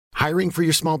Hiring for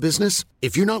your small business?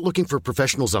 If you're not looking for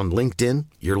professionals on LinkedIn,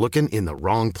 you're looking in the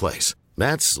wrong place.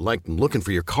 That's like looking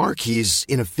for your car keys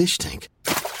in a fish tank.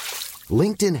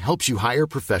 LinkedIn helps you hire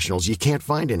professionals you can't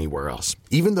find anywhere else,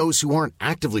 even those who aren't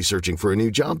actively searching for a new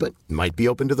job but might be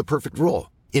open to the perfect role.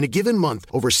 In a given month,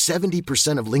 over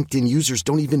 70% of LinkedIn users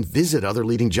don't even visit other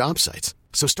leading job sites.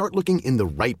 So start looking in the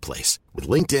right place. With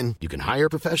LinkedIn, you can hire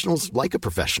professionals like a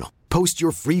professional. Post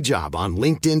your free job on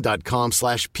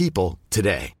linkedin.com/people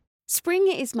today. Spring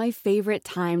is my favorite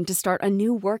time to start a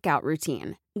new workout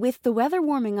routine. With the weather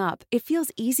warming up, it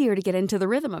feels easier to get into the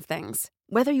rhythm of things.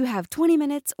 Whether you have 20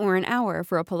 minutes or an hour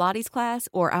for a Pilates class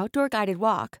or outdoor guided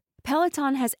walk,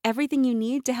 Peloton has everything you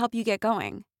need to help you get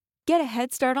going. Get a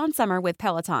head start on summer with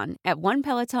Peloton at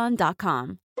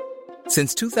onepeloton.com.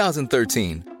 Since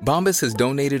 2013, Bombas has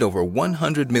donated over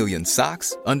 100 million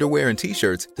socks, underwear, and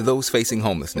T-shirts to those facing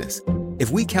homelessness. If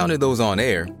we counted those on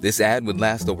air, this ad would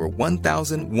last over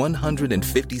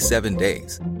 1,157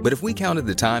 days. But if we counted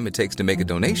the time it takes to make a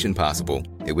donation possible,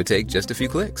 it would take just a few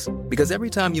clicks. Because every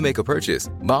time you make a purchase,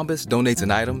 Bombas donates an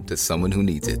item to someone who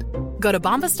needs it. Go to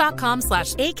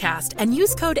bombas.com/ACAST and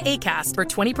use code ACAST for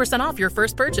 20% off your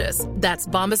first purchase. That's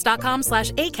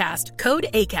bombas.com/ACAST, code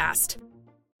ACAST.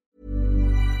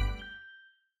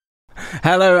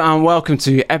 Hello and welcome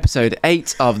to episode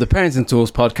 8 of the Parenting Tools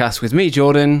podcast with me,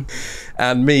 Jordan.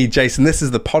 And me, Jason. This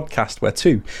is the podcast where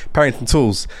two Parenting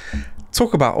Tools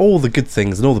talk about all the good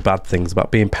things and all the bad things about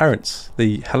being parents.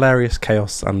 The hilarious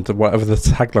chaos and whatever the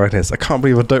tagline is. I can't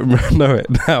believe I don't know it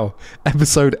now.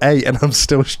 Episode 8 and I'm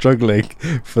still struggling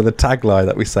for the tagline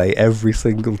that we say every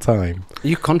single time.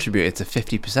 You contributed to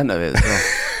 50% of it as well.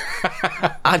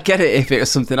 I'd get it if it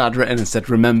was something I'd written and said,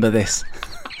 remember this.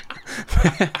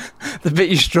 The bit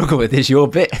you struggle with is your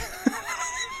bit.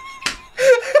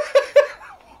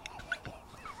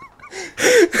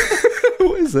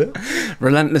 What is it?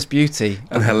 Relentless beauty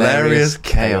and hilarious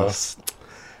chaos.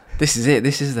 This is it.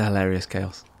 This is the hilarious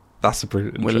chaos. That's a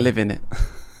brilliant intro. We're living it.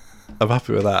 I'm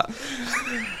happy with that.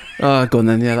 Oh, go on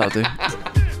then. Yeah, that'll do.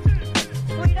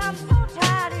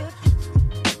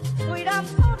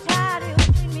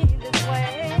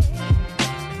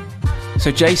 So,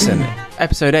 Jason,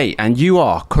 episode 8, and you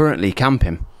are currently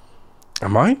camping.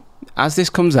 Am I? As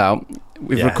this comes out,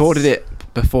 we've recorded it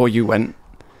before you went,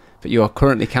 but you are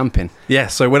currently camping. Yeah,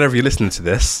 so whenever you're listening to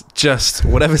this, just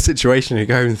whatever situation you're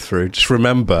going through, just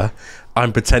remember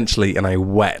I'm potentially in a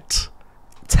wet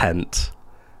tent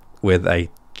with a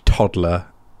toddler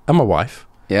and my wife.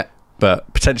 Yeah.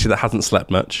 But potentially that hasn't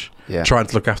slept much. Yeah. Trying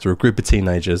to look after a group of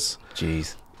teenagers.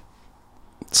 Jeez.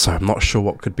 So I'm not sure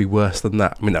what could be worse than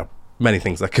that. I mean, there are many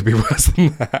things that could be worse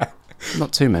than that.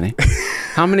 Not too many.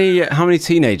 How many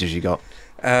teenagers you got?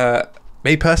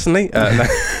 Me personally? No.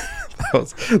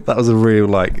 That was a real,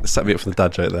 set me up for the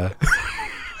dad joke there.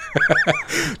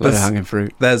 Load of hanging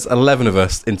fruit. There's 11 of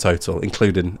us in total,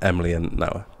 including Emily and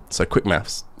Noah. So quick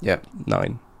maths. Yep.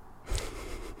 9.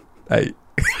 8.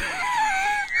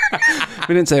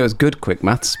 We didn't say it was good quick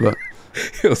maths, but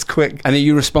it was quick. And are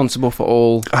you responsible for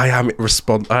all? I am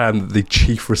the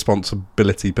chief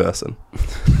responsibility person.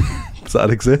 Does that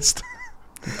exist?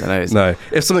 I don't know. No.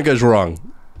 If something goes wrong,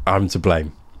 I'm to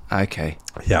blame. Okay.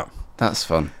 Yeah. That's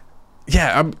fun.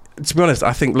 Yeah, to be honest,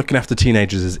 I think looking after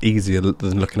teenagers is easier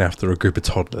than looking after a group of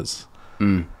toddlers.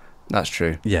 That's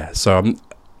true. Yeah, so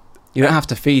you don't have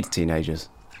to feed teenagers.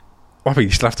 I mean,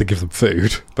 you still have to give them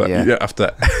food, but Yeah. you don't have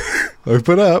to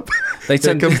open up. They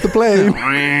Here comes the blame.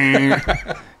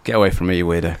 Get away from me, you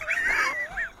weirdo.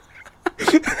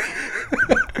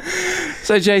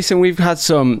 So, Jason, we've had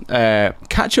some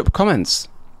catch-up comments.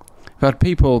 We've had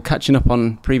people catching up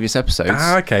on previous episodes.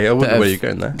 Okay. I wonder where you're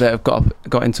going there. That have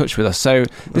got in touch with us. So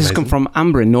this has come from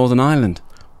Amber in Northern Ireland.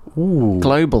 Ooh.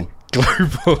 Global.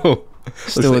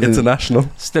 Still international.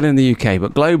 Still in the UK,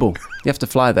 but global. You have to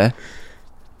fly there.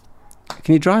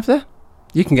 Can you drive there?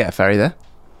 You can get a ferry there.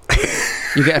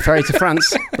 You get a ferry to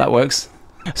France. That works.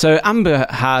 So Amber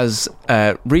has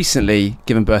recently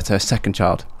given birth to her second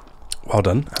child. Well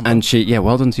done, Amber. And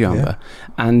well done to you, Amber.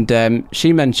 Yeah. And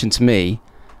she mentioned to me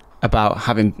about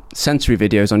having sensory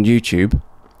videos on YouTube,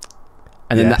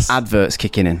 and then the adverts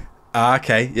kicking in.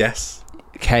 Okay, yes.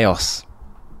 Chaos.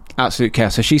 Absolute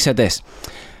chaos. So she said this.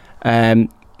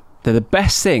 They're the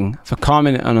best thing for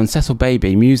calming an unsettled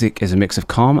baby. Music is a mix of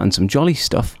calm and some jolly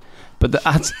stuff. But the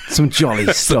ads, some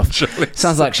jolly stuff.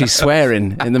 Sounds like she's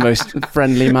swearing in the most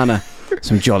friendly manner.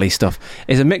 Some jolly stuff.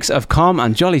 It's a mix of calm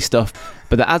and jolly stuff,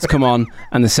 but the ads come on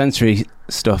and the sensory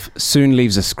stuff soon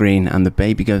leaves the screen and the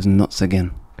baby goes nuts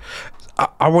again.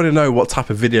 I want to know what type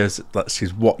of videos that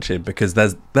she's watching, because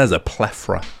there's a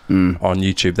plethora on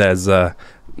YouTube. There's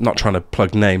not trying to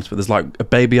plug names, but there's like a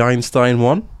Baby Einstein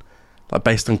one, like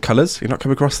based on colours. You've not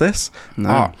come across this?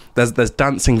 No. There's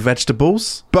dancing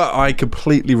vegetables, but I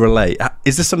completely relate.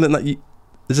 Is this something that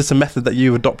is this a method that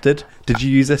you adopted? Did you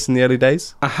use this in the early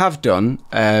days? I have done,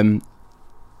 and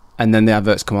then the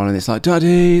adverts come on and it's like,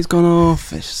 Daddy, it's gone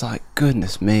off. It's just like,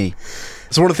 goodness me.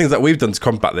 So one of the things that we've done to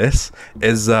combat this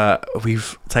is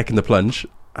we've taken the plunge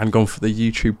and gone for the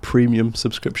YouTube Premium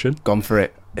subscription. Gone for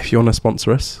it. If you want to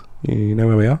sponsor us, you know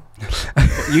where we are.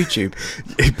 YouTube.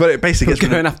 But it basically gets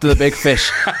going after the big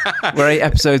fish. We're 8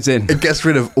 episodes in. It gets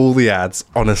rid of all the ads.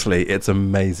 Honestly, it's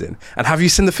amazing. And have you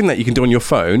seen the thing that you can do on your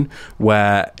phone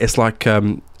where it's like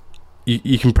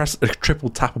you can press a triple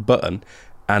tap a button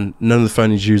and none of the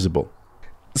phone is usable?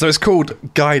 So it's called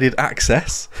guided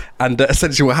access, and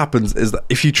essentially what happens is that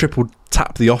if you triple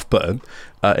tap the off button,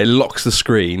 it locks the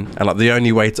screen, and like the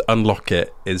only way to unlock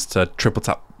it is to triple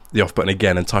tap the off button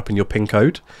again and type in your PIN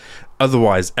code.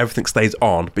 Otherwise, everything stays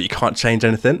on, but you can't change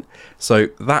anything. So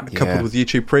that coupled with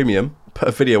YouTube Premium, put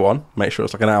a video on, make sure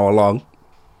it's like an hour long,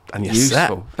 and you're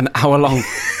set. An hour long.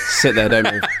 Sit there,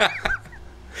 don't move.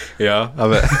 Yeah, I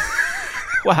bet.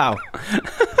 Wow.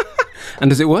 And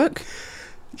does it work?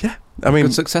 Yeah, I mean,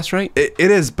 good success rate. It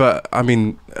is, but I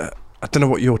mean, I don't know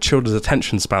what your children's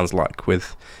attention span's like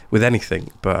with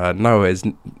anything, but Noah is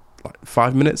like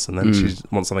 5 minutes, and then she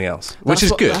wants something else, which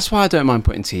is good. That's why I don't mind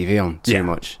putting TV on too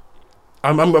much.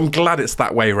 I'm glad it's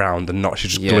that way around, and not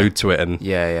she's just glued to it, and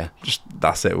just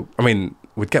that's it. I mean,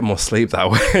 we'd get more sleep that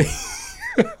way.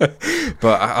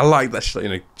 But I like that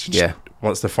she just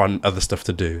wants to find other stuff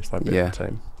to do. It's like a bit of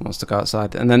time. Wants to go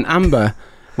outside. And then Amber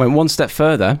went one step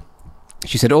further.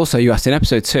 She said, also, you asked in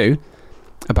episode 2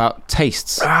 about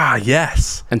tastes. Ah,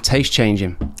 yes. And taste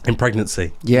changing. In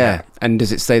pregnancy. Yeah. And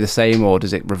does it stay the same, or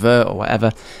does it revert, or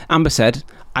whatever? Amber said,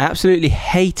 I absolutely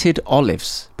hated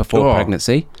olives before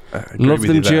pregnancy. Loved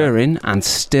them during, and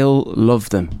still love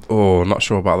them. Oh, not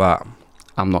sure about that.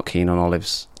 I'm not keen on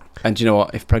olives. And do you know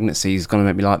what? If pregnancy is going to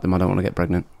make me like them, I don't want to get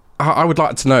pregnant. I would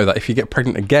like to know that if you get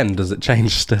pregnant again, does it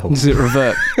change still? Does it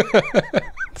revert?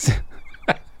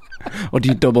 Or do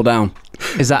you double down?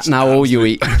 Is that now all you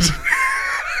eat? That's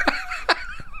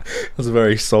a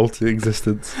very salty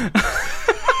existence.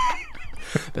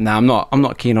 But now I'm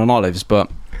not keen on olives, but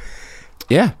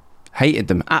yeah, hated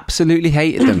them. Absolutely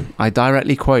hated them. I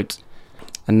directly quote,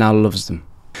 and now loves them.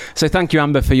 So thank you,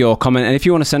 Amber, for your comment. And if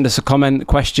you want to send us a comment,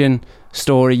 question,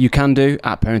 story, you can do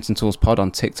at Parenting Tools Pod on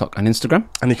TikTok and Instagram.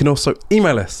 And you can also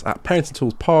email us at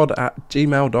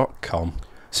parentingtoolspod@gmail.com.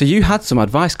 So you had some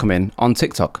advice come in on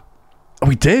TikTok.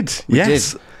 We did,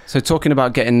 yes. So talking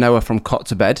about getting Noah from cot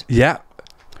to bed. Yeah.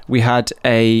 We had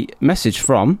a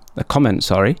comment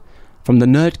from the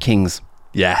Nerd Kings.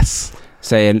 Yes.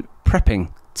 Saying,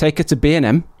 prepping, take her to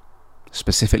B&M,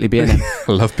 specifically B&M.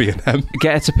 I love B&M.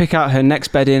 Get her to pick out her next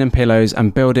bedding and pillows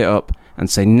and build it up, and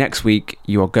say, next week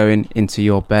you are going into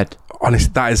your bed.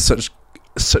 Honestly, that is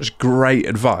such great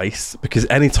advice, because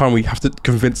anytime we have to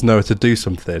convince Noah to do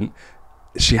something,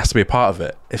 she has to be a part of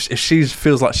it. If she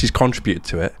feels like she's contributed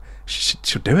to it,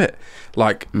 she'll do it.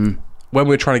 Like when we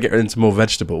were trying to get her into more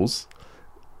vegetables,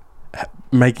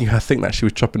 making her think that she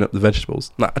was chopping up the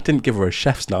vegetables. Like, I didn't give her a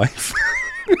chef's knife.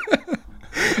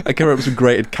 I gave her up some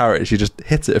grated carrot. She just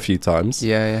hit it a few times.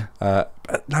 Yeah. But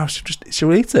now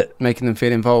she'll eat it. Making them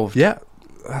feel involved. Yeah,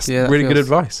 that's really good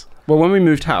advice. Well, when we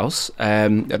moved house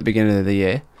at the beginning of the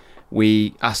year,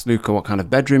 we asked Luca what kind of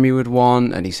bedroom he would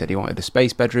want, and he said he wanted a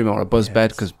space bedroom or a Buzz bed,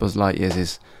 because Buzz Lightyear's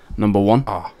is number 1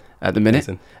 at the minute.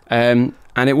 And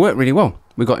it worked really well.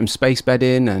 We got him space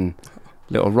bedding and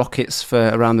little rockets for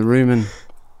around the room, and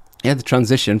the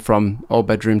transition from old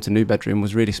bedroom to new bedroom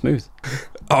was really smooth.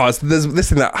 So there's this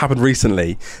thing that happened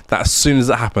recently that as soon as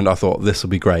it happened, I thought this will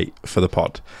be great for the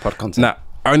pod content. Now,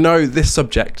 I know this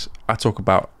subject I talk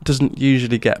about doesn't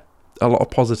usually get a lot of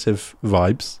positive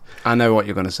vibes. I know what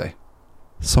you're going to say.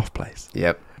 Soft plays.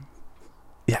 Yep.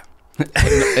 Yeah.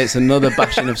 It's another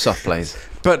bashing of soft plays.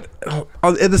 But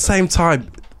at the same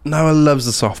time, Noah loves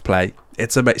the soft play.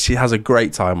 She has a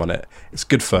great time on it. It's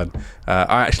good fun.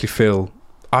 I actually feel...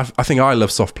 I think I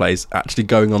love soft plays, actually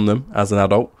going on them as an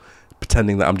adult,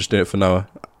 pretending that I'm just doing it for Noah.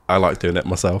 I like doing it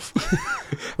myself. I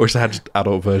wish I had just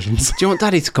adult versions. Do you want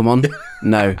Daddy to come on?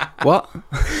 No. What?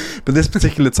 But this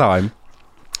particular time,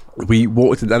 we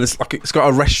walked in, and it's got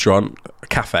a restaurant, a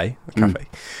cafe,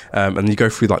 and you go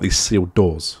through like these sealed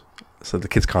doors, so the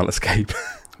kids can't escape.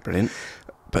 Brilliant.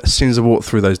 But as soon as I walked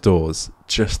through those doors,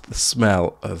 just the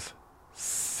smell of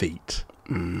feet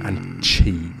and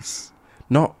cheese.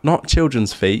 Not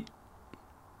children's feet,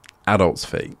 adults'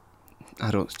 feet.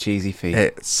 Adults' cheesy feet.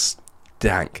 It's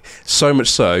dank. So much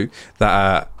so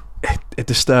that it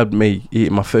disturbed me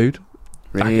eating my food.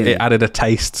 Really? It added a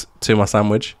taste to my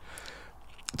sandwich,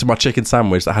 to my chicken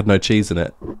sandwich that had no cheese in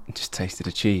it. It just tasted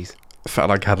of cheese. I felt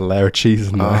like I had a layer of cheese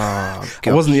in there. I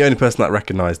wasn't the only person that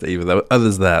recognised it either. There were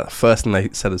others there. The first thing they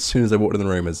said as soon as they walked in the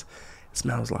room is, it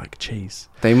smells like cheese.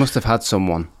 They must have had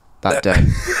someone that day.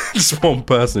 Just one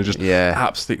person who just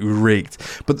absolutely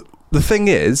reeked. But the thing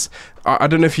is, I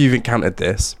don't know if you've encountered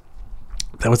this.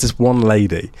 There was this one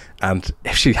lady, and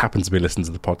if she happens to be listening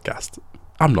to the podcast,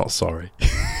 I'm not sorry.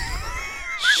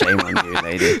 Shame on you,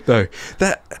 lady. No,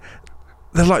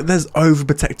 they're like, there's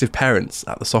overprotective parents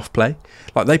at the soft play.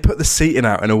 Like, they put the seating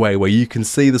out in a way where you can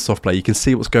see the soft play, you can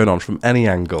see what's going on from any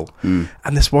angle.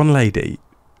 And this one lady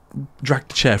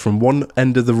dragged a chair from one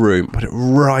end of the room, put it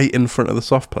right in front of the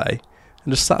soft play,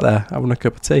 and just sat there having a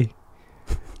cup of tea.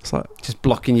 It's like, just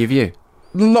blocking your view.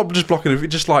 Not just blocking it,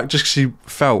 just she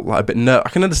felt like a bit I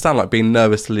can understand like being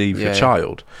nervous to leave your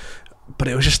child, but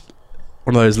it was just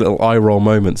one of those little eye roll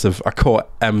moments of, I caught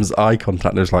Em's eye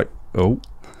contact and it was like, oh,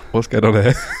 what's going on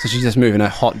here? So she's just moving a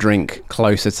hot drink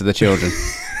closer to the children.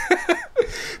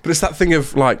 But it's that thing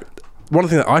of like, one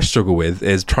thing that I struggle with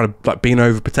is trying to like being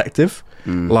overprotective,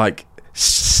 like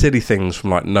silly things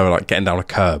from like getting down a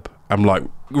curb. I'm like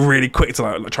really quick to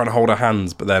like trying to hold her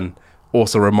hands, but then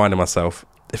also reminding myself,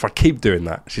 if I keep doing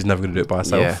that, she's never going to do it by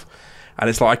herself. And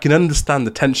it's like, I can understand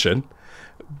the tension,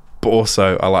 but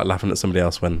also I like laughing at somebody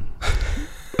else when.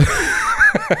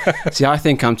 See, I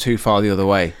think I'm too far the other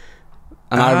way.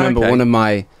 And I remember one of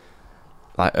my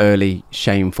like early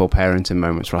shameful parenting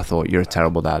moments where I thought, you're a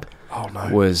terrible dad. Oh no.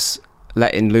 Was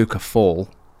letting Luca fall,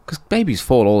 because babies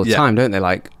fall all the time, don't they?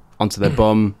 Like onto their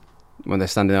bum when they're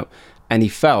standing up. And he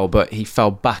fell, but he fell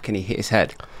back and he hit his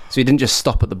head. So he didn't just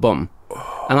stop at the bum.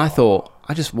 And I thought,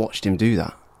 I just watched him do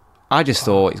that. I just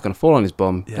thought he's going to fall on his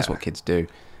bum. That's what kids do.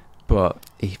 But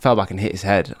he fell back and hit his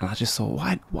head. And I just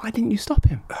thought, why didn't you stop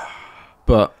him?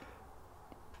 But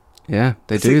yeah,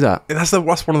 they do that. That's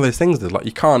one of those things that like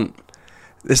you can't.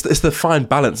 It's the fine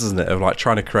balance, isn't it, of like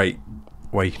trying to create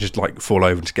where you can just like fall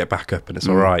over and just get back up and it's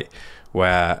all right.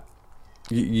 Where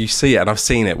you see it, and I've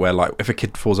seen it, where like if a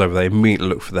kid falls over, they immediately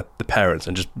look for the parents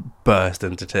and just burst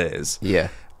into tears. Yeah.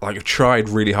 Like I've tried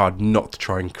really hard not to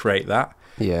try and create that.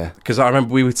 Yeah. Because I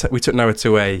remember we took Noah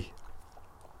to an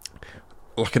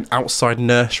outside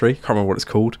nursery. Can't remember what it's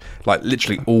called. Like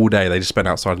literally all day they just spent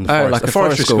outside in the forest. Like a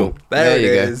forestry school. There it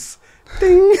is.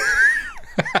 Ding.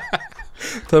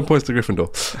 10 points to Gryffindor.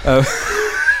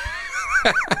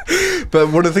 But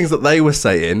one of the things that they were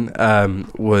saying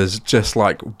was just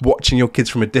like watching your kids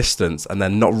from a distance and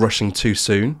then not rushing too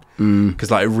soon,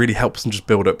 because like it really helps them just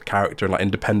build up character and like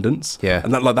independence. Yeah,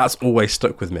 and that's always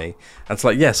stuck with me. And it's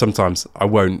like, yeah, sometimes I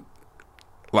won't.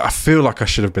 Like I feel like I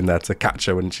should have been there to catch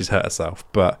her when she's hurt herself,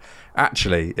 but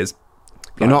actually, it's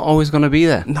you're not always going to be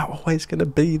there. Not always going to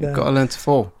be there. Got to learn to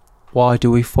fall. Why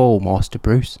do we fall, Master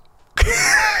Bruce?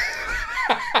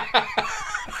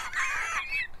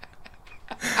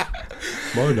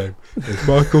 My name is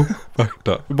Michael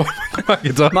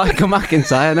McIntyre. Michael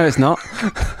McIntyre. No, it's not.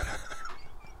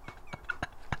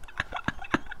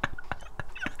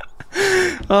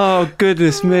 Oh,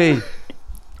 goodness me.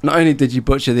 Not only did you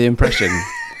butcher the impression,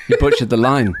 you butchered the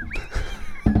line.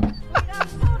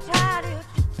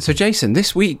 So, Jason,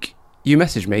 this week you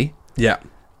messaged me. Yeah.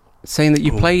 Saying that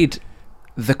you played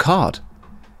the card.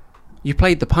 You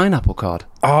played the pineapple card.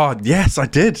 Oh, yes, I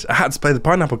did. I had to play the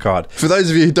pineapple card. For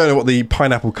those of you who don't know what the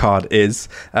pineapple card is,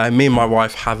 me and my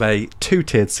wife have a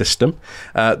 2-tiered system.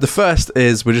 The first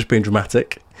is we're just being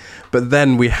dramatic, but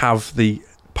then we have the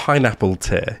pineapple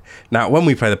tier. Now, when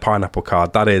we play the pineapple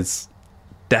card, that is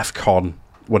DEFCON,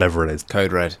 whatever it is.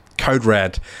 Code red. Code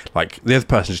red. Like, the other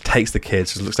person just takes the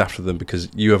kids, just looks after them because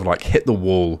you have, like, hit the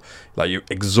wall. Like, you're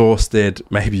exhausted.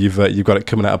 Maybe you've got it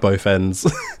coming out of both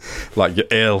ends. Like, you're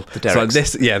ill. The Derricks. So, like,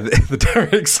 this, yeah, the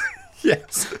Derricks.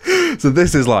 Yes. So,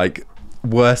 this is, like,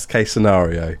 worst case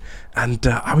scenario. And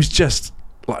I was just,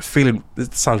 like, feeling,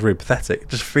 it sounds really pathetic,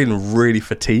 just feeling really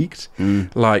fatigued.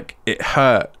 Like, it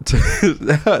hurt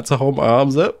to hold my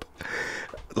arms up.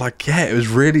 Like, yeah, it was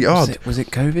really odd. Was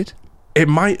it COVID? It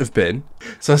might have been.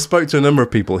 So I spoke to a number of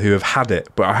people who have had it,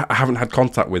 but I haven't had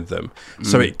contact with them.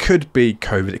 So it could be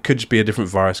COVID. It could just be a different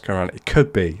virus going around. It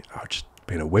could be just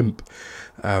being a wimp.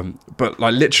 But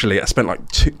like literally, I spent like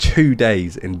two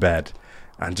days in bed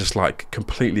and just like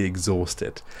completely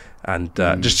exhausted. And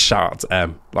just shout out to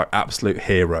Em, like absolute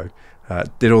hero.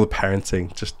 Did all the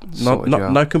parenting. Just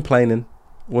no complaining.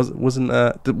 Wasn't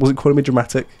calling me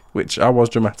dramatic, which I was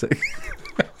dramatic.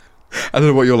 I don't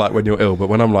know what you're like when you're ill, but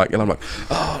when I'm like, oh no,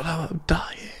 I'm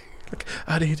dying. Like,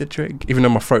 I need a drink, even though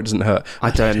my throat doesn't hurt.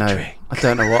 I don't know. I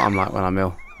don't know what I'm like when I'm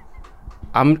ill.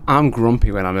 I'm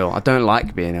grumpy when I'm ill. I don't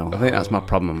like being ill. I think that's my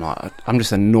problem. I'm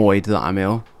just annoyed that I'm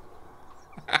ill.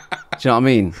 Do you know what I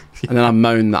mean? And then I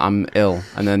moan that I'm ill,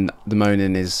 and then the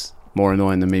moaning is more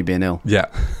annoying than me being ill. Yeah.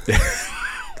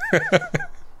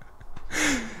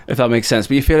 If that makes sense.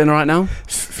 But you feeling all right now?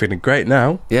 Feeling great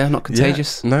now. Yeah, not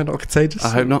contagious? Yeah. No, not contagious. I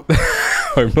hope not.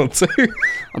 Hope not too.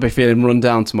 I'll be feeling run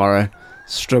down tomorrow,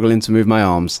 struggling to move my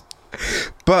arms.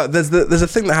 But there's a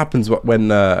thing that happens when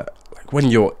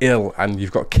you're ill and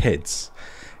you've got kids,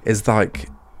 is like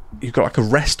you've got like a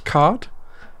rest card.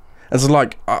 And so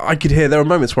like I could hear, there were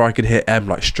moments where I could hear Em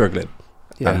like struggling,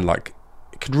 and like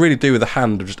it could really do with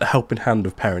just a helping hand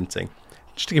of parenting,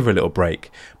 just to give her a little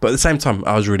break. But at the same time,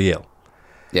 I was really ill.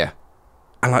 Yeah.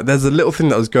 And like there's a little thing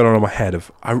that was going on in my head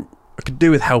of I could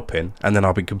do with helping, and then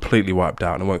I'll be completely wiped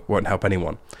out and I won't help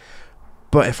anyone.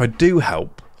 But if I do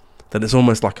help, then it's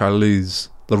almost like I lose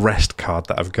the rest card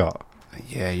that I've got.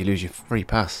 Yeah, you lose your free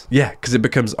pass. Yeah, because it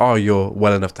becomes, you're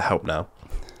well enough to help now.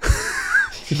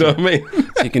 You know what I mean?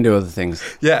 So you can do other things.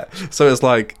 Yeah. So it's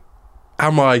like,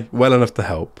 am I well enough to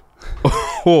help?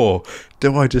 Or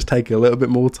do I just take a little bit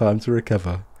more time to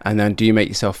recover? And then do you make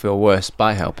yourself feel worse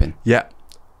by helping? Yeah.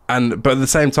 But at the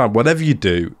same time, whatever you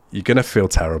do, you're going to feel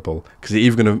terrible, because you're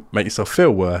either going to make yourself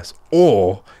feel worse,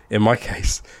 or, in my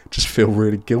case, just feel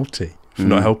really guilty for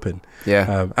not helping.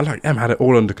 Yeah. And like Em had it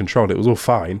all under control. It was all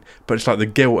fine. But it's like the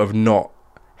guilt of not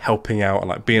helping out and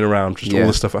like being around just all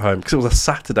the stuff at home, because it was a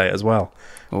Saturday as well.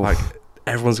 Oof. Like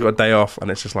everyone's got a day off,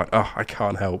 and it's just like, I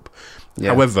can't help.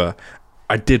 Yeah. However,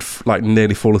 I did like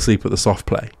nearly fall asleep at the soft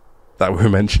play that we were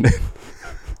mentioning,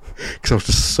 because I was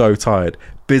just so tired.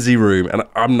 Busy room, and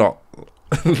I'm not.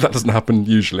 That doesn't happen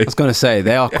usually. I was going to say,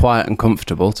 they are quiet and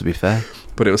comfortable, to be fair.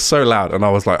 But it was so loud, and I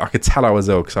was like, I could tell I was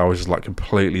ill, because I was just like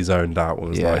completely zoned out. I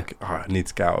was like, I need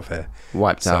to get out of here.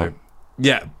 Wiped out.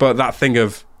 Yeah, but that thing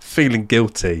of feeling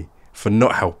guilty for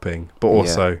not helping, but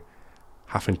also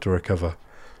having to recover.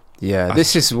 Yeah,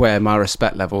 this is where my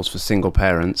respect levels for single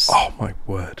parents, oh my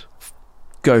word,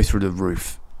 go through the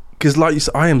roof. Because like you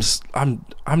said,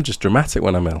 I'm just dramatic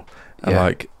when I'm ill.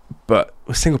 And but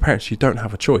with single parents, you don't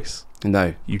have a choice.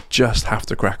 No, you just have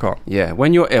to crack on. Yeah,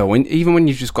 when you're ill, even when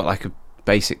you've just got like a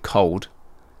basic cold,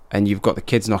 and you've got the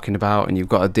kids knocking about, and you've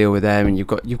got to deal with them, and you've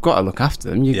got to look after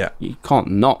them. You can't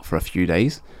not for a few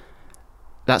days.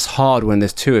 That's hard when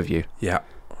there's two of you. Yeah.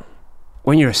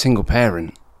 When you're a single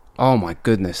parent, oh my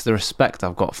goodness, the respect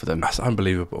I've got for them. That's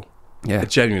unbelievable. Yeah. I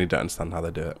genuinely don't understand how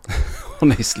they do it.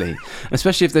 Honestly.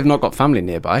 Especially if they've not got family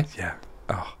nearby. Yeah.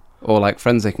 Oh. Or like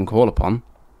friends they can call upon.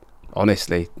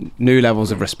 Honestly. New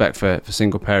levels of respect for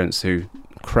single parents who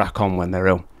crack on when they're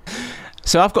ill.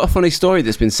 So I've got a funny story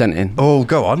that's been sent in. Oh,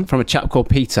 go on. From a chap called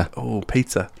Peter. Oh,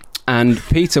 Peter. And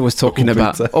Peter was talking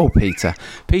Peter.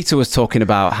 Peter was talking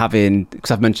about having,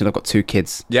 because I've mentioned I've got 2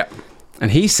 kids. Yeah.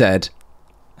 And he said,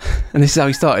 and this is how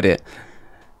he started it,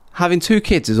 having 2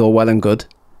 kids is all well and good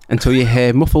until you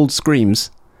hear muffled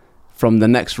screams from the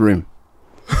next room.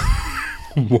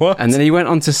 What? And then he went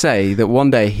on to say that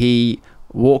one day he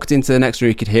walked into the next room,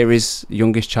 he could hear his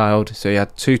youngest child, so he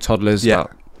had 2 toddlers. Yeah.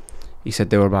 He said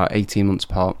they were about 18 months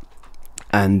apart,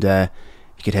 and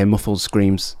he could hear muffled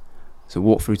screams. So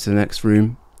walked through to the next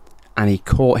room, and he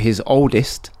caught his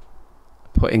oldest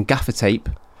putting gaffer tape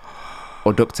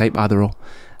or duct tape, either or,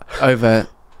 over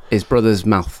his brother's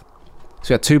mouth. So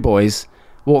he had 2 boys,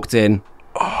 walked in,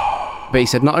 but he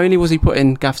said not only was he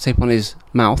putting gaffer tape on his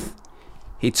mouth,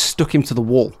 he'd stuck him to the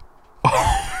wall.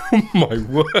 Oh my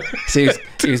word. So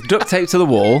he was duct taped to the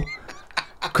wall,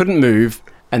 couldn't move,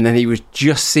 and then he was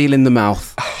just sealing the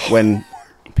mouth when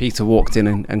Peter walked in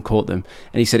and caught them.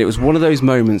 And he said it was one of those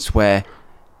moments where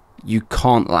you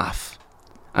can't laugh.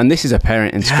 And this is a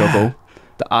parenting struggle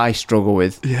that I struggle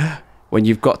with. Yeah. When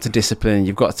you've got to discipline,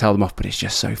 you've got to tell them off, but it's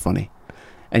just so funny.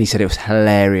 And he said it was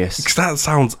hilarious. Because that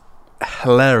sounds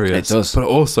hilarious. It does. But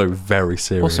also very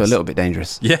serious. Also a little bit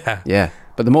dangerous. Yeah. Yeah.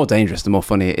 But the more dangerous, the more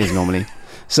funny it is normally.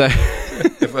 So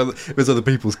if it was other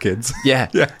people's kids. Yeah.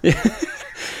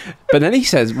 But then he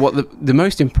says what the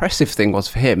most impressive thing was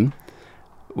for him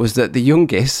was that the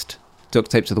youngest, duct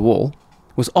taped to the wall,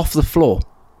 was off the floor.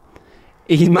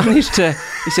 He managed to,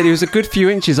 he said he was a good few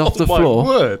inches off the floor. Oh my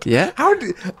word. Yeah. How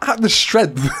the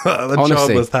strength that the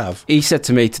child must have. He said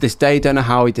to me, to this day, don't know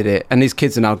how he did it. And his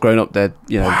kids are now grown up, they're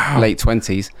late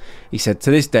 20s. He said,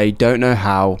 to this day, don't know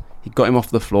how he got him off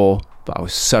the floor, but I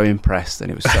was so impressed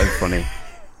and it was so funny.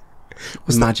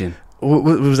 Imagine.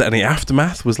 Was there any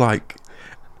aftermath? Was like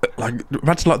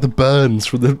imagine like the burns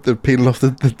from the peeling off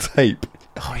the tape.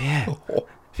 Oh yeah.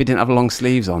 If he didn't have long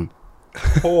sleeves on.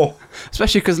 Oh.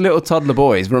 Especially because little toddler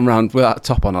boys run around without a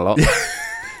top on a lot.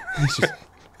 It's just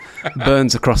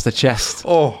burns across the chest.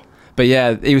 Oh. But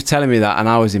yeah, he was telling me that, and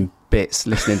I was in bits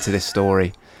listening to this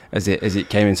story as it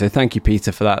came in. So thank you,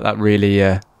 Peter, for that. That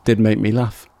really did make me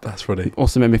laugh. That's funny.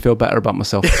 Also made me feel better about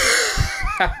myself.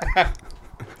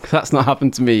 That's not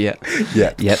happened to me yet.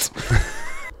 Yet.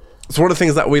 So one of the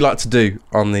things that we like to do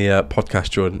on the podcast,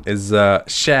 Jordan, is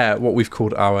share what we've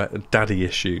called our daddy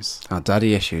issues. Our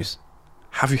daddy issues.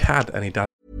 Have you had any daddy?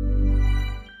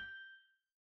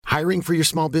 Hiring for your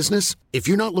small business? If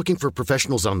you're not looking for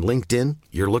professionals on LinkedIn,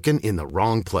 you're looking in the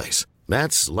wrong place.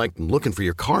 That's like looking for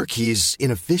your car keys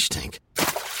in a fish tank.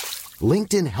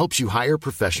 LinkedIn helps you hire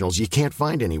professionals you can't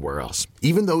find anywhere else,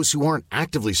 even those who aren't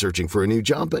actively searching for a new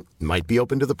job but might be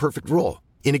open to the perfect role.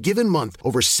 In a given month,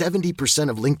 over 70%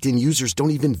 of LinkedIn users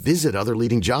don't even visit other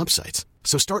leading job sites.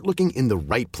 So start looking in the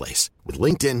right place. With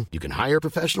LinkedIn, you can hire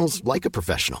professionals like a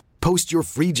professional. Post your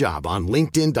free job on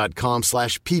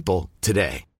linkedin.com/people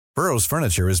today. Burrow's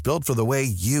furniture is built for the way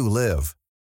you live.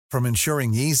 From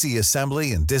ensuring easy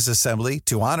assembly and disassembly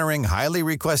to honoring highly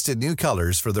requested new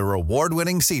colors for their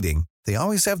award-winning seating, they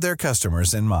always have their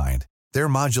customers in mind. Their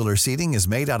modular seating is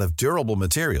made out of durable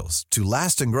materials to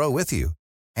last and grow with you.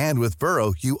 And with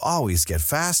Burrow, you always get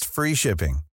fast, free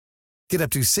shipping. Get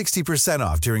up to 60%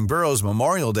 off during Burrow's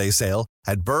Memorial Day sale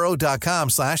at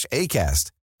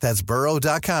burrow.com/ACAST. That's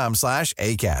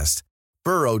burrow.com/ACAST.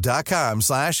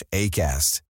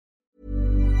 burrow.com/ACAST.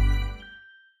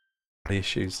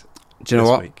 Issues. Do you know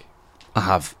what? Week. I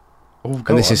have. Oh,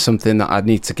 And this is something that I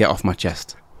need to get off my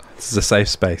chest. This is a safe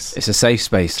space. It's a safe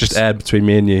space. Just aired between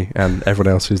me and you and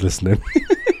everyone else who's listening.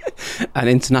 And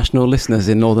international listeners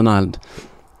in Northern Ireland.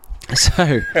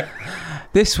 So,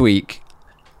 this week,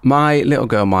 my little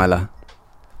girl, Mila,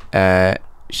 I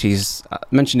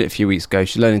mentioned it a few weeks ago,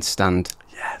 she's learning to stand.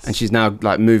 Yes. And she's now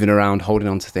like moving around, holding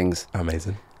on to things.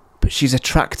 Amazing. But she's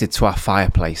attracted to our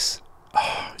fireplace.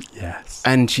 Oh, yes.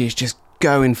 And she's just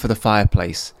going for the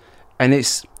fireplace. And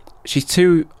she's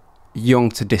too young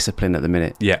to discipline at the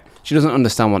minute. Yeah. She doesn't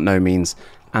understand what no means.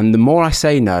 And the more I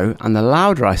say no, and the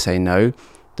louder I say no,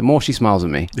 the more she smiles at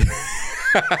me.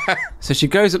 So she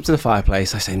goes up to the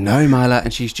fireplace. I say, no, Mila.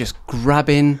 And she's just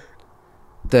grabbing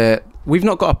we've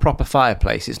not got a proper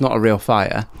fireplace. It's not a real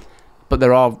fire. But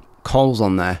there are coals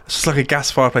on there. It's just like a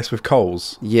gas fireplace with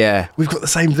coals. Yeah. We've got the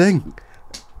same thing.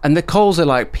 And the coals are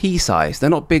like pea-sized. They're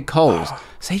not big coals.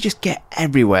 So they just get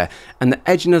everywhere. And the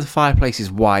edging of the fireplace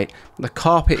is white. The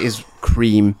carpet is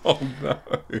cream. Oh, no.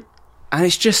 And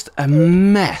it's just a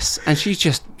mess. And she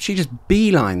just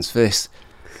beelines for this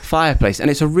fireplace.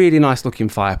 And it's a really nice looking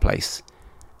fireplace.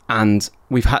 And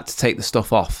we've had to take the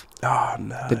stuff off. Oh,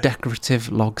 no. The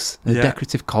decorative logs, the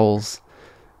decorative coals.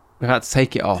 We've had to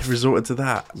take it off. You've resorted to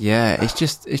that. Yeah, it's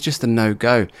just a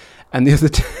no-go. And the other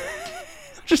day,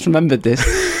 I just remembered this.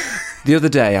 The other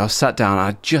day, I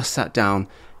just sat down.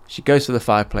 She goes to the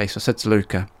fireplace. I said to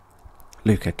Luca,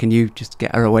 can you just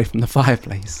get her away from the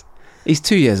fireplace? He's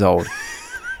 2 years old.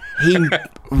 He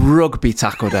rugby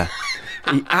tackled her.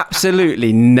 He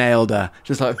absolutely nailed her.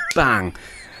 Just like bang.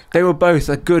 They were both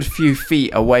a good few feet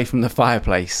away from the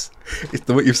fireplace. It's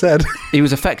what you've said. He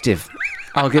was effective.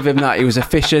 I'll give him that. He was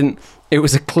efficient. It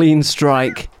was a clean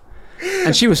strike.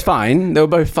 And she was fine. They were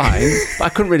both fine. But I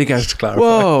couldn't really go,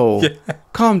 whoa,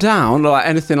 calm down, or like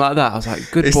anything like that. I was like,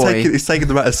 good boy. He's taking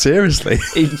the matter seriously.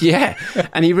 Yeah.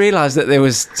 And he realised that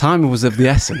time was of the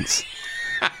essence.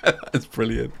 That's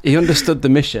brilliant. He understood the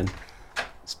mission.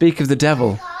 Speak of the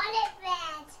devil. Garlic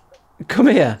bread. Come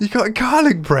here. You got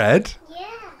garlic bread? Yeah.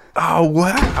 Oh,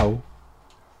 wow.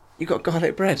 You got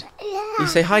garlic bread. Yeah. You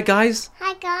say, hi, guys.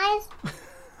 Hi, guys.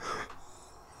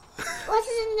 What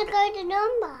is in the golden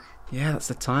number? Yeah, that's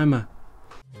the timer.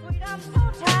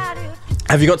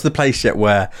 Have you got to the place yet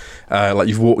where, like,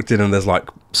 you've walked in and there's, like,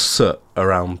 soot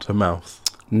around her mouth?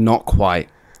 Not quite.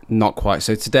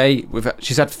 So today,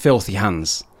 she's had filthy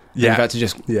hands. Yeah. We've had to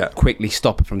just quickly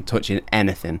stop her from touching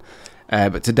anything.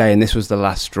 But today, and this was the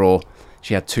last straw,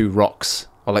 she had 2 rocks,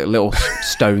 or like little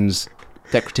stones,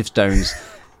 decorative stones,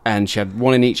 and she had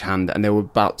one in each hand, and they were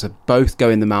about to both go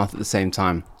in the mouth at the same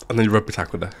time. And then you rugby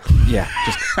tackled her. Yeah,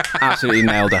 just absolutely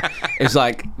nailed her. It was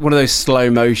like one of those slow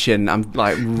motion, I'm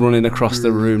like running across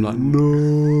the room like,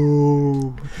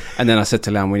 no. And then I said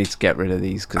to Leanne, we need to get rid of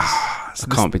these because I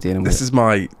can't be dealing with it. This is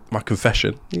my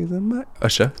confession.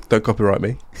 Usher, don't copyright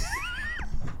me.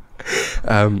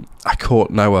 I caught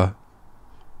Noah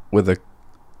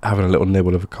having a little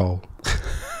nibble of a coal.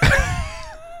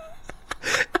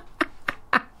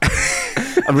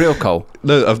 A real coal?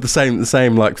 No, of the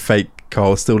same like fake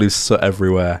coal. Still leaves soot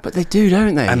everywhere. But they do,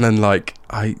 don't they? And then like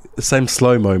the same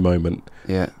slow-mo moment.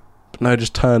 Yeah. But Noah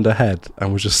just turned her head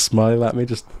and was just smiling at me,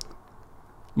 just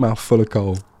mouth full of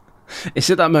coal. It's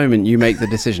at that moment you make the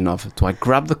decision of, do I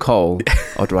grab the coal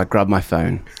or do I grab my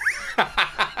phone?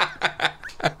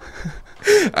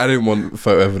 I didn't want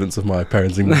photo evidence of my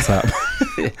parenting mishap.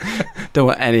 Don't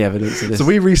want any evidence of this. So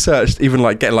we researched even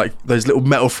like getting like those little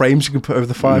metal frames you can put over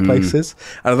the fireplaces.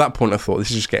 And at that point I thought, this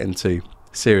is just getting too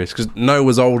serious, because Noah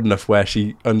was old enough where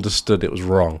she understood it was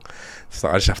wrong. So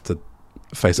I just have to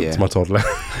face up to my toddler.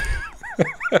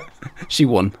 She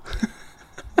won.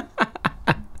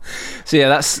 So yeah,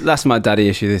 that's my daddy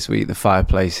issue this week. The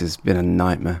fireplace has been a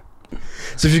nightmare.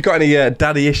 So if you've got any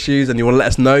daddy issues and you want to let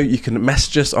us know, you can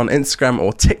message us on Instagram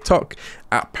or TikTok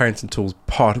at Parenting Tools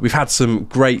Pod. We've had some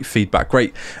great feedback.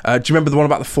 Great. Do you remember the one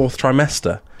about the fourth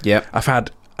trimester? Yeah. I've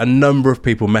had a number of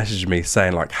people message me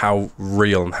saying like how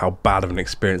real and how bad of an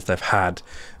experience they've had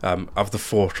of the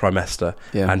fourth trimester.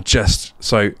 Yeah. And just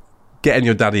so getting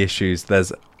your daddy issues,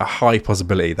 there's a high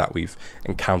possibility that we've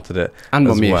encountered it. And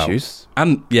as mummy well. issues.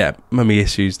 And yeah, mummy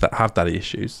issues that have daddy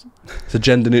issues. So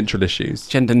gender neutral issues.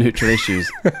 Gender neutral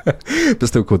issues. But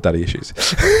still called daddy issues.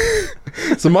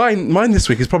 So mine this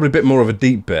week is probably a bit more of a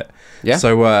deep bit. Yeah.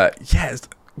 So it's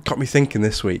got me thinking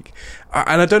this week.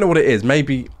 And I don't know what it is.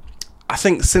 Maybe, I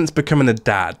think since becoming a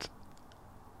dad,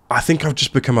 I think I've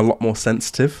just become a lot more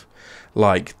sensitive.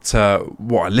 Like to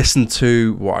what I listen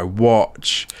to, what I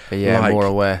watch. Yeah, like, more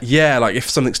aware. Yeah, like if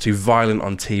something's too violent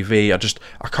on TV,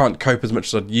 I can't cope as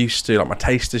much as I used to. Like my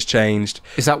taste has changed.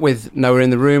 Is that with Noah in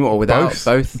the room or without?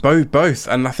 Both. Both.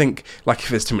 And I think like if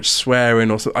there's too much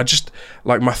swearing or so, I just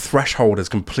like my threshold has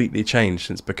completely changed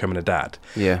since becoming a dad.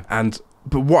 Yeah.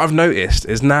 But what I've noticed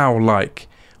is now like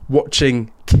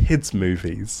watching kids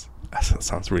movies. That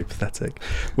sounds really pathetic.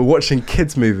 But watching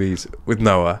kids movies with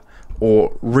Noah,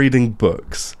 or reading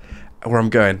books where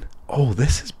I'm going, oh,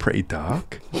 this is pretty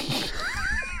dark.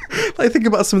 Like think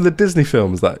about some of the Disney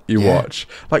films that you watch.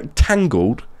 Like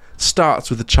Tangled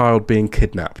starts with a child being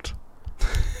kidnapped.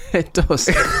 It does.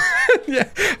 Yeah,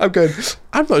 I'm going,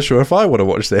 I'm not sure if I want to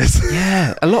watch this.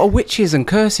 Yeah, a lot of witches and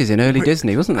curses in early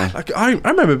Disney, wasn't there? Like I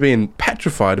remember being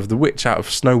petrified of the witch out of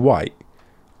Snow White.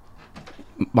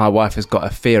 My wife has got a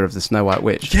fear of the Snow White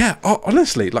Witch. Yeah,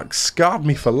 honestly, like scarred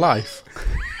me for life.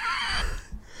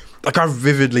 Like I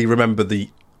vividly remember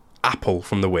the apple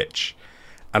from the witch,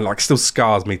 and like still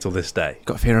scars me till this day.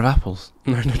 Got a fear of apples?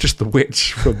 No, just the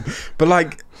witch from. But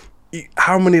like,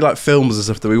 how many like films and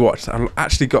stuff that we watched have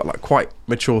actually got like quite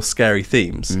mature, scary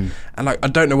themes, and like I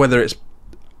don't know whether it's.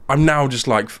 I'm now just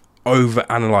like over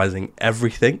analysing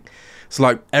everything. So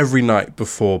like every night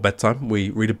before bedtime,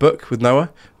 we read a book with Noah.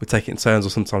 We take it in turns,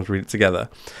 or sometimes read it together,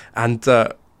 and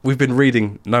we've been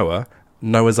reading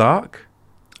Noah's Ark.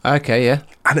 Okay, yeah.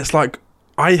 And it's like,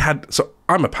 so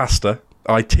I'm a pastor.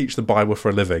 I teach the Bible for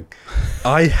a living.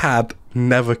 I had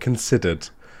never considered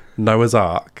Noah's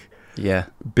Ark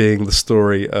being the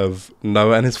story of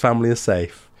Noah and his family are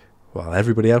safe while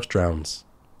everybody else drowns.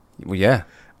 Well, yeah.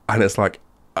 And it's like,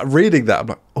 reading that, I'm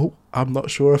like, oh, I'm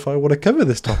not sure if I want to cover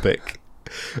this topic.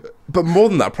 But more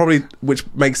than that, probably, which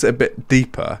makes it a bit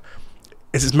deeper,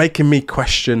 is it's making me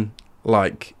question,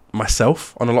 like,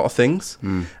 myself on a lot of things.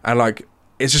 And, like,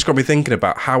 it's just got me thinking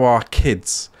about how our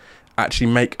kids actually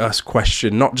make us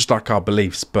question not just like our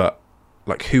beliefs, but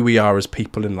like who we are as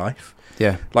people in life.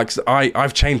 Yeah. Like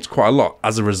I've changed quite a lot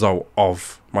as a result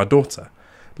of my daughter.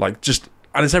 Like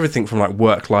and it's everything from like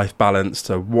work-life balance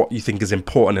to what you think is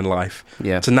important in life.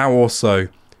 Yeah. To now also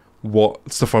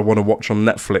what stuff I want to watch on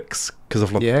Netflix because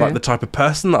of like the type of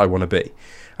person that I want to be.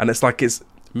 And it's like it's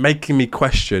making me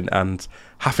question and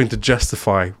having to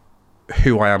justify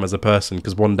who I am as a person,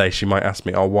 because one day she might ask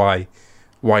me, oh, why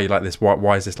are you like this,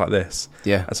 why is this like this?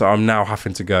 Yeah. And so I'm now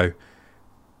having to go,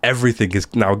 everything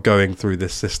is now going through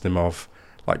this system of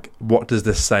like, what does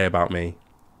this say about me,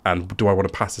 and do I want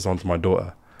to pass this on to my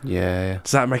daughter? Yeah.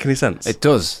 Does that make any sense? It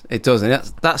does,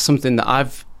 and that's something that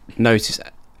I've noticed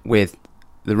with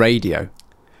the radio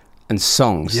and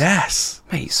songs. Yes,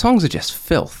 mate, songs are just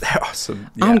filth. They're awesome.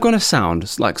 I'm gonna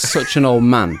sound like such an old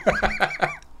man.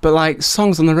 But like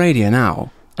songs on the radio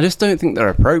now, I just don't think they're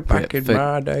appropriate. Back in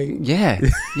my day. Yeah.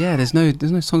 There's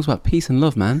no songs about peace and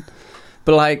love, man.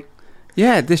 But like,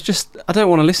 yeah, there's just I don't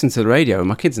want to listen to the radio with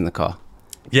my kids in the car.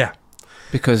 Yeah,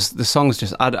 because the songs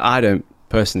just I don't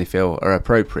personally feel are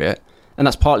appropriate, and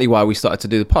that's partly why we started to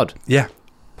do the pod. Yeah,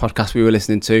 podcast we were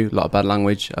listening to, a lot of bad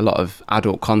language, a lot of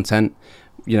adult content.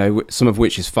 You know, some of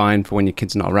which is fine for when your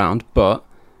kid's not around, but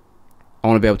I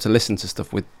want to be able to listen to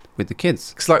stuff with the kids.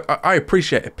 Because like I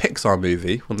appreciate a Pixar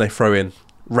movie when they throw in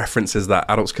references that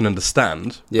adults can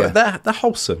understand. Yeah, but they're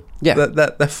wholesome. Yeah,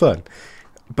 they're fun.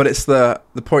 But it's the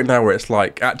point now where it's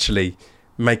like actually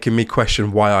making me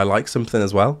question why I like something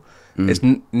as well. It's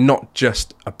not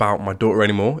just about my daughter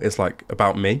anymore. It's like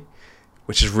about me.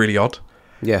 which is really odd.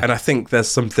 Yeah. And I think there's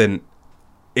something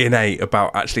innate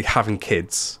about actually having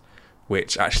kids,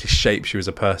 which actually shapes you as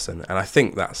a person. And I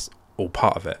think that's all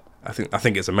part of it. I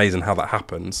think it's amazing how that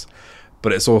happens,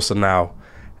 but it's also now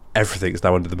everything's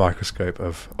now under the microscope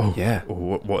of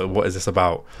what is this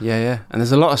about? Yeah. And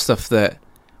there's a lot of stuff that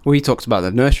we talked about,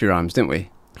 the nursery rhymes, didn't we?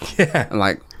 Yeah. And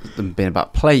like them being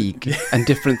about plague and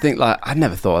different things. Like I'd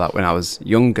never thought of that when I was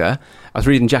younger. I was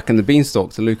reading Jack and the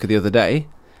Beanstalk to Luca the other day,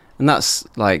 and that's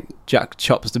like Jack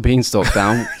chops the beanstalk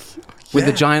down with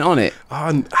the giant on it. Oh,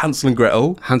 and Hansel and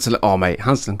Gretel. Hansel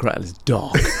and Gretel is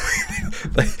dog.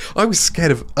 I was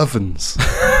scared of ovens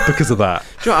because of that.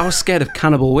 Do you know what? I was scared of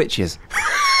cannibal witches.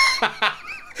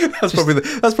 That's probably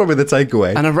the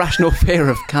takeaway. An irrational fear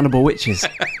of cannibal witches,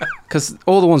 because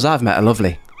all the ones I've met are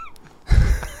lovely.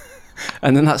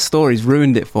 And then that story's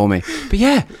ruined it for me. But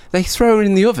yeah, they throw her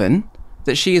in the oven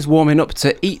that she is warming up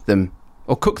to eat them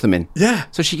or cook them in. Yeah.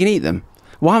 So she can eat them.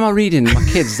 Why am I reading my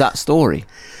kids that story?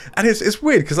 And it's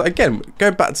weird because, again,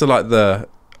 going back to like the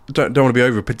don't want to be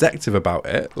overprotective about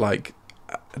it. Like,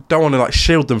 don't want to like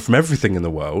shield them from everything in the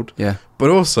world. Yeah.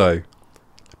 But also,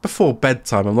 before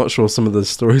bedtime, I'm not sure some of the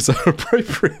stories are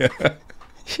appropriate.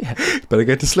 Yeah. Better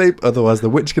go to sleep, otherwise the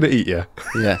witch gonna eat you.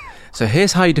 Yeah. So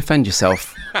here's how you defend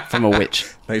yourself from a witch.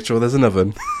 Make sure there's an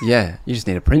oven. Yeah. You just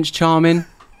need a Prince Charming.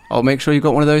 Or make sure you've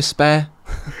got one of those spare.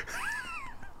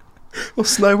 Or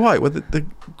Snow White, where the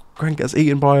grand gets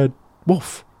eaten by a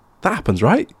wolf. That happens,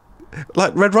 right?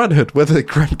 Like Red Riding Hood, where the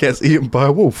grand gets eaten by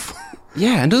a wolf.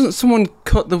 Yeah, and doesn't someone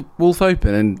cut the wolf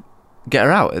open and get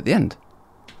her out at the end?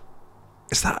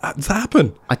 Does that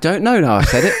happen? I don't know now I've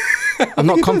said it. I'm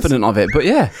not confident of it, but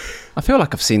yeah. I feel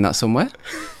like I've seen that somewhere.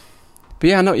 But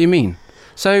yeah, I know what you mean.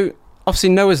 So, obviously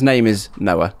Noah's name is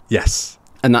Noah. Yes.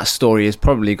 And that story is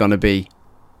probably going to be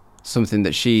something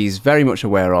that she's very much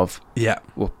aware of. Yeah.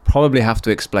 We'll probably have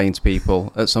to explain to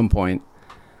people at some point.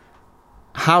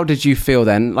 How did you feel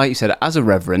then, like you said, as a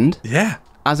reverend, yeah,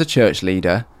 as a church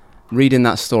leader, reading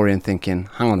that story and thinking,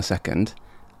 hang on a second,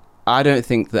 I don't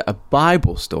think that a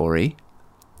Bible story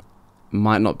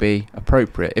might not be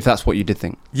appropriate, if that's what you did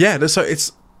think. Yeah, so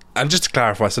it's, and just to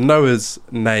clarify, so Noah's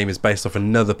name is based off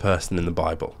another person in the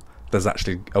Bible. There's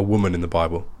actually a woman in the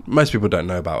Bible. Most people don't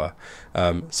know about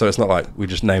her. So it's not like we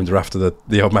just named her after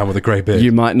the old man with the grey beard.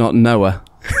 You might not know her.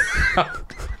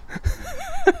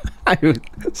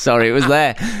 Sorry, it was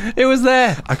there. It was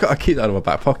there. I keep that in my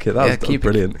back pocket. That was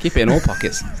brilliant. Keep it in all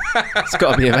pockets. It's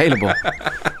got to be available.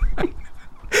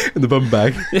 In the bum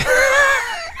bag.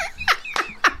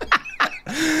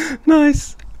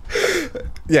 Nice.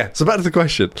 Yeah, so back to the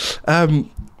question.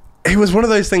 It was one of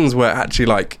those things where actually,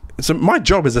 like, so my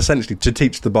job is essentially to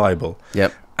teach the Bible.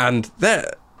 Yep. And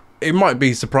it might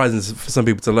be surprising for some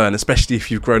people to learn, especially if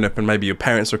you've grown up and maybe your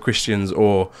parents are Christians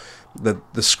or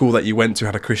the school that you went to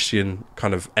had a Christian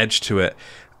kind of edge to it.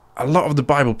 A lot of the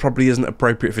Bible probably isn't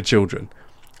appropriate for children.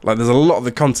 Like, there's a lot of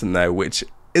the content there which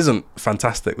isn't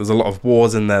fantastic. There's a lot of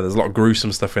wars in there. There's a lot of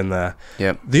gruesome stuff in there.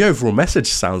 Yep. The overall message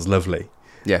sounds lovely.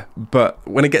 Yeah. But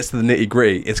when it gets to the nitty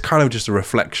gritty, it's kind of just a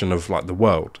reflection of like the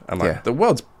world. And like the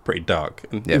world's pretty dark.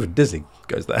 And even Disney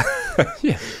goes there.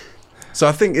 Yeah. So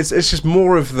I think it's just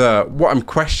more of what I'm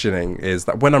questioning is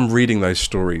that when I'm reading those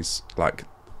stories, like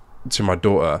to my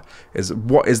daughter, is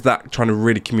what is that trying to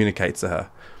really communicate to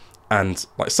her? And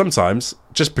like sometimes,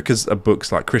 just because a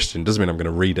book's like Christian doesn't mean I'm going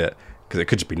to read it, because it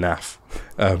could just be naff.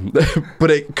 But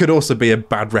it could also be a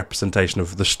bad representation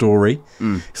of the story.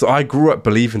 So I grew up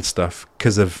believing stuff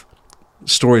because of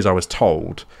stories I was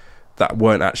told that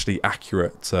weren't actually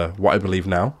accurate to what I believe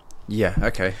now. Yeah,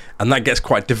 okay. And that gets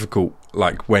quite difficult,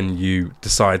 like when you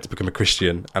decide to become a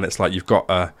Christian and it's like you've got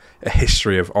a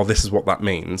history of, oh, this is what that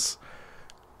means.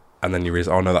 And then you realize,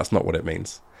 oh, no, that's not what it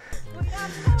means.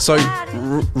 So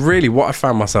really what I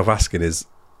found myself asking is,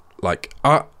 like,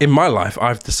 in my life,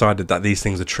 I've decided that these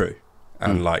things are true.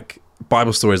 And like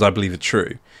Bible stories, I believe are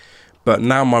true. But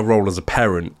now my role as a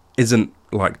parent isn't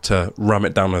like to ram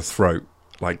it down her throat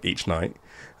like each night.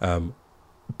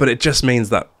 But it just means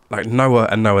that like Noah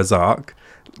and Noah's Ark,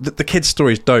 the kids'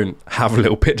 stories don't have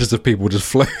little pictures of people just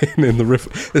floating in the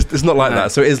river. It's not like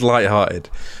that. So it is lighthearted.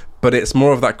 But it's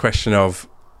more of that question of,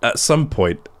 at some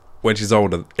point when she's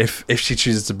older, if she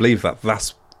chooses to believe that,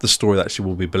 that's the story that she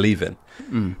will be believing,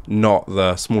 not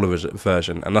the smaller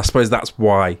version. And I suppose that's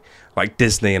why like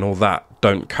Disney and all that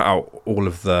don't cut out all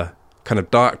of the kind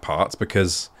of dark parts,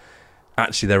 because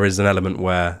actually there is an element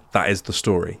where that is the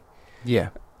story. Yeah.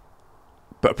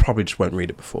 But I probably just won't read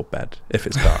it before bed if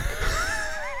it's dark.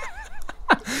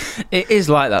 It is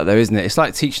like that though, isn't it? It's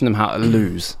like teaching them how to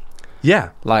lose.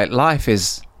 Yeah. Like life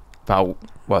is about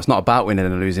well, it's not about winning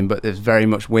and losing, but there's very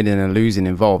much winning and losing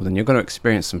involved, and you're going to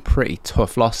experience some pretty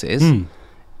tough losses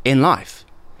in life.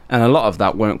 And a lot of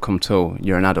that won't come till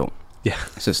you're an adult. Yeah.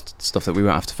 It's just stuff that we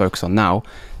won't have to focus on now.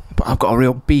 But I've got a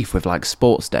real beef with like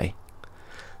sports day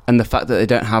and the fact that they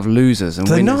don't have losers and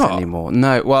winners anymore.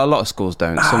 No, well, a lot of schools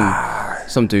don't.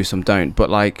 Some do, some don't. But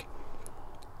like,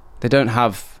 they don't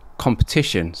have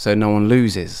competition, so no one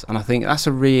loses. And I think that's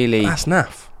a really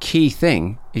key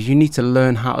thing, is you need to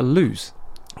learn how to lose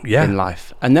in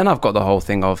life. And then I've got the whole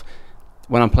thing of,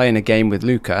 when I'm playing a game with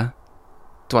Luca,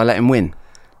 do I let him win?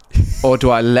 Or do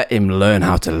I let him learn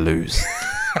how to lose?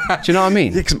 Do you know what I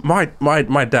mean? Yeah, 'cause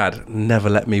my dad never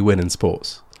let me win in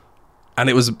sports. And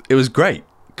it was great,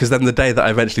 because then the day that I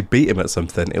eventually beat him at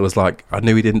something, it was like, I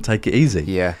knew he didn't take it easy.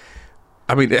 Yeah.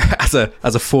 I mean, as a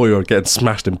 4-year-old getting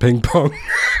smashed in ping pong.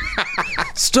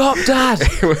 Stop, Dad!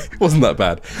 It wasn't that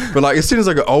bad. But like, as soon as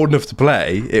I got old enough to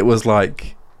play, it was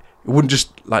like, it wouldn't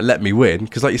just like let me win,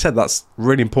 because like you said, that's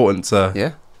really important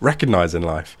to recognise in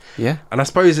life. Yeah. And I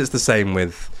suppose it's the same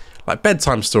with like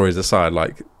bedtime stories aside,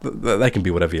 like they can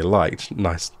be whatever you like,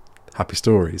 nice happy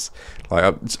stories. Like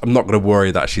I'm not going to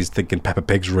worry that she's thinking Peppa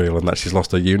Pig's real and that she's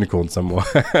lost her unicorn somewhere.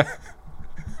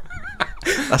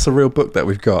 That's a real book that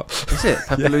we've got. Is it?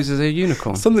 Peppa loses a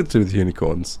unicorn? Something to do with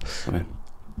unicorns.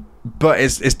 But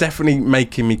it's definitely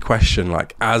making me question,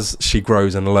 like, as she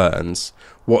grows and learns,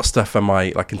 what stuff am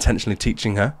I like intentionally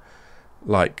teaching her?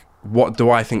 Like, what do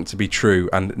I think to be true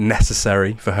and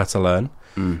necessary for her to learn?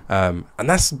 And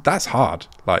that's hard.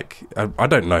 Like, I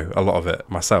don't know a lot of it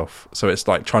myself, so it's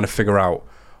like trying to figure out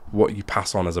what you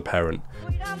pass on as a parent.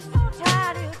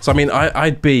 So I mean,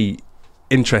 I'd be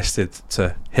interested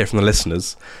to hear from the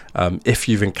listeners if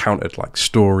you've encountered like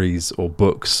stories or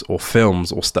books or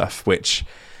films or stuff which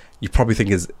you probably think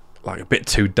is like a bit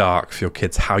too dark for your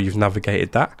kids, how you've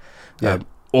navigated that,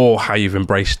 or how you've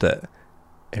embraced it.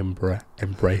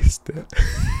 Embraced it.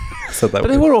 So that, but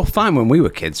they were all fine when we were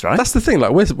kids, right? That's the thing.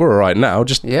 Like we're all right now.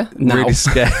 Just really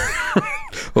scared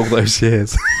all those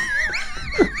years.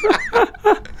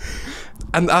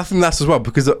 And I think that's as well,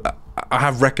 because I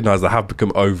have recognised I have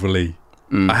become overly.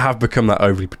 I have become that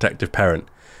overly protective parent.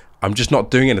 I'm just not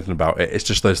doing anything about it. It's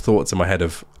just those thoughts in my head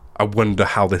of, I wonder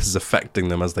how this is affecting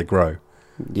them as they grow.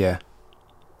 Yeah.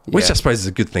 Which I suppose is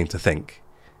a good thing to think.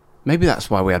 Maybe that's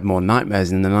why we had more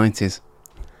nightmares in the 90s.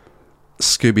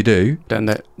 Scooby-Doo. Don't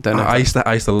know. I used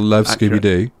to love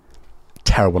Scooby-Doo.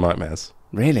 Terrible nightmares.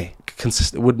 Really?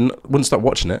 Wouldn't stop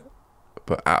watching it,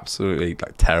 but absolutely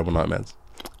like terrible nightmares.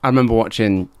 I remember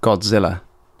watching Godzilla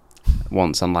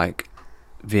once on like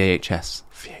VHS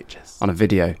on a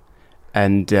video,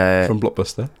 and from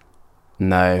Blockbuster.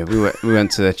 No, we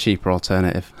went to a cheaper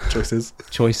alternative.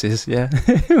 Choices, yeah.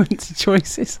 We went to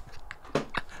Choices,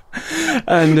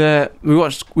 and we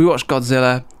watched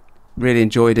Godzilla. Really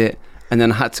enjoyed it, and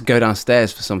then I had to go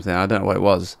downstairs for something. I don't know what it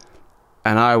was,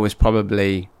 and I was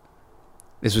probably,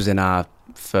 this was in our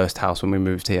first house when we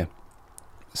moved here,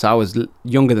 so I was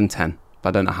younger than 10, but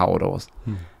I don't know how old I was.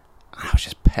 And I was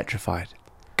just petrified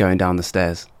going down the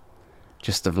stairs,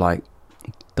 just of like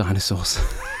dinosaurs.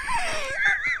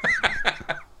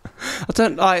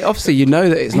 Obviously you know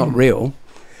that it's not real,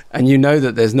 and you know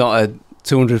that there's not a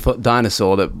 200-foot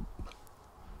dinosaur that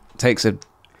takes a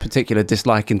particular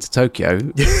dislike into Tokyo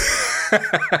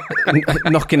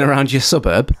knocking around your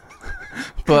suburb,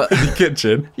 but in the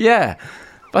kitchen.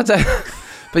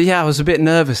 But yeah, I was a bit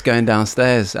nervous going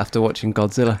downstairs after watching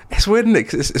Godzilla. It's weird,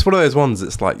 isn't it? It's one of those ones.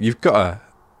 It's like you've got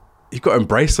to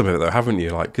embrace some of it, though, haven't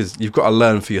you? Like, because you've got to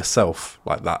learn for yourself.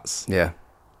 Like that's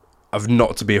of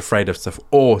not to be afraid of stuff,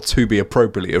 or to be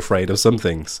appropriately afraid of some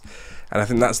things. And I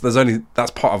think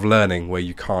that's part of learning, where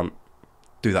you can't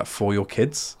do that for your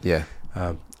kids. Yeah,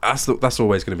 that's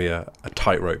always going to be a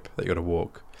tightrope that you got to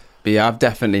walk. But yeah, I've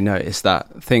definitely noticed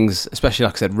that things, especially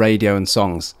like I said, radio and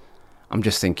songs. I'm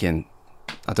just thinking,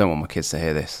 I don't want my kids to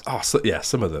hear this. Oh, so, yeah,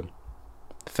 some of them.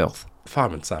 Filth.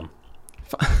 Fireman Sam.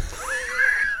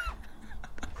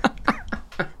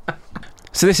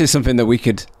 So this is something that we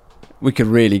could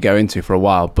really go into for a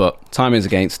while, but time is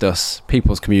against us.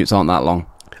 People's commutes aren't that long.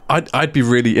 I'd be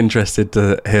really interested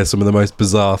to hear some of the most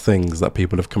bizarre things that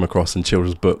people have come across in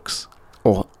children's books.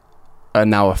 Or are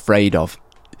now afraid of.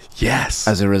 Yes.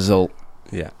 As a result.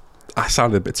 Yeah. I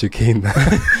sounded a bit too keen there.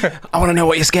 I want to know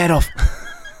what you're scared of.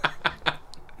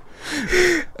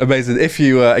 Amazing. If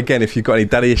you've got any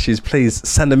daddy issues, please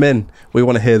send them in. We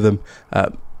want to hear them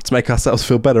to make ourselves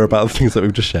feel better about the things that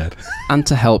we've just shared. And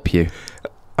to help you.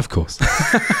 Of course.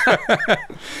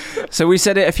 So we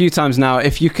said it a few times now.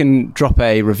 If you can drop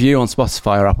a review on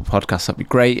Spotify or Apple Podcasts, that'd be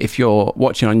great. If you're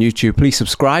watching on YouTube, please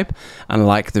subscribe and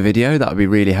like the video. That would be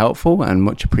really helpful and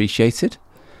much appreciated.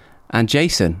 And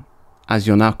Jason, as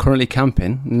you're now currently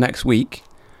camping, next week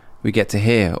we get to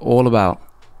hear all about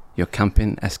your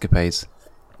camping escapades.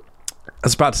 I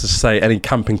was about to say any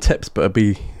camping tips, but it'd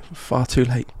be far too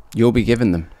late. You'll be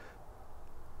giving them.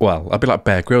 Well, I'd be like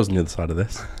Bear Grylls on the other side of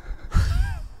this.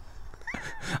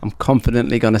 I'm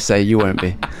confidently going to say you won't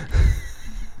be.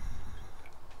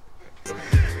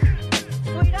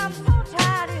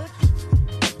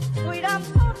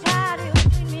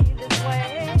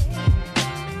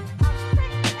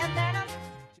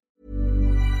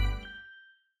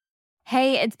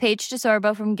 Hey, it's Paige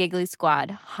DeSorbo from Giggly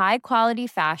Squad. High quality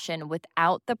fashion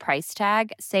without the price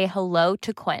tag. Say hello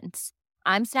to Quince.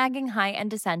 I'm snagging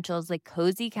high-end essentials like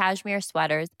cozy cashmere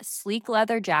sweaters, sleek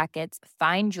leather jackets,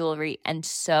 fine jewelry, and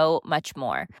so much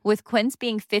more. With Quince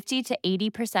being 50 to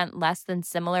 80% less than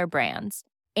similar brands.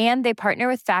 And they partner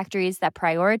with factories that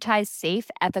prioritize safe,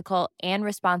 ethical, and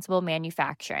responsible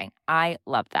manufacturing. I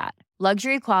love that.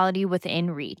 Luxury quality within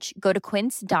reach. Go to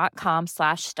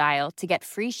quince.com/style to get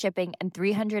free shipping and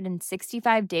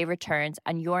 365-day returns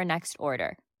on your next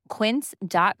order.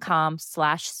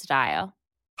 Quince.com/style.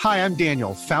 Hi, I'm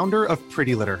Daniel, founder of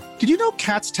Pretty Litter. Did you know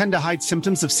cats tend to hide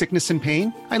symptoms of sickness and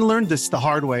pain? I learned this the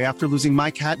hard way after losing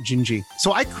my cat, Gingy.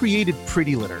 So I created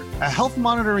Pretty Litter, a health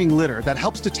monitoring litter that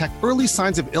helps detect early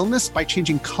signs of illness by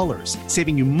changing colors,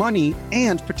 saving you money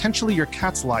and potentially your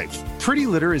cat's life. Pretty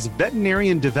Litter is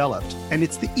veterinarian developed, and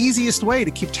it's the easiest way to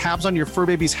keep tabs on your fur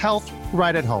baby's health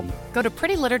right at home. Go to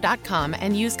prettylitter.com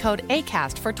and use code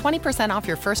ACAST for 20% off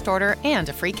your first order and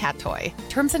a free cat toy.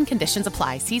 Terms and conditions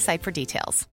apply. See site for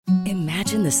details.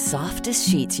 Imagine the softest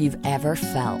sheets you've ever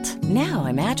felt. Now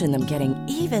imagine them getting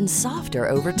even softer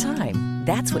over time.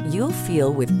 That's what you'll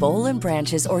feel with Boll &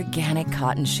 Branch's organic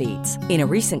cotton sheets. In a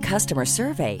recent customer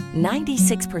survey,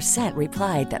 96%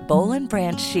 replied that Boll &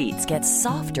 Branch sheets get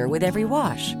softer with every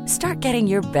wash. Start getting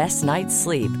your best night's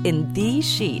sleep in these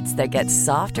sheets that get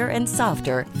softer and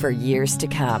softer for years to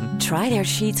come. Try their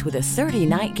sheets with a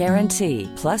 30-night guarantee.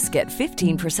 Plus, get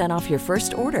 15% off your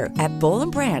first order at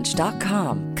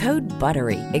bollandbranch.com. Code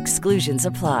BUTTERY. Exclusions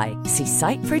apply. See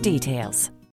site for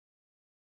details.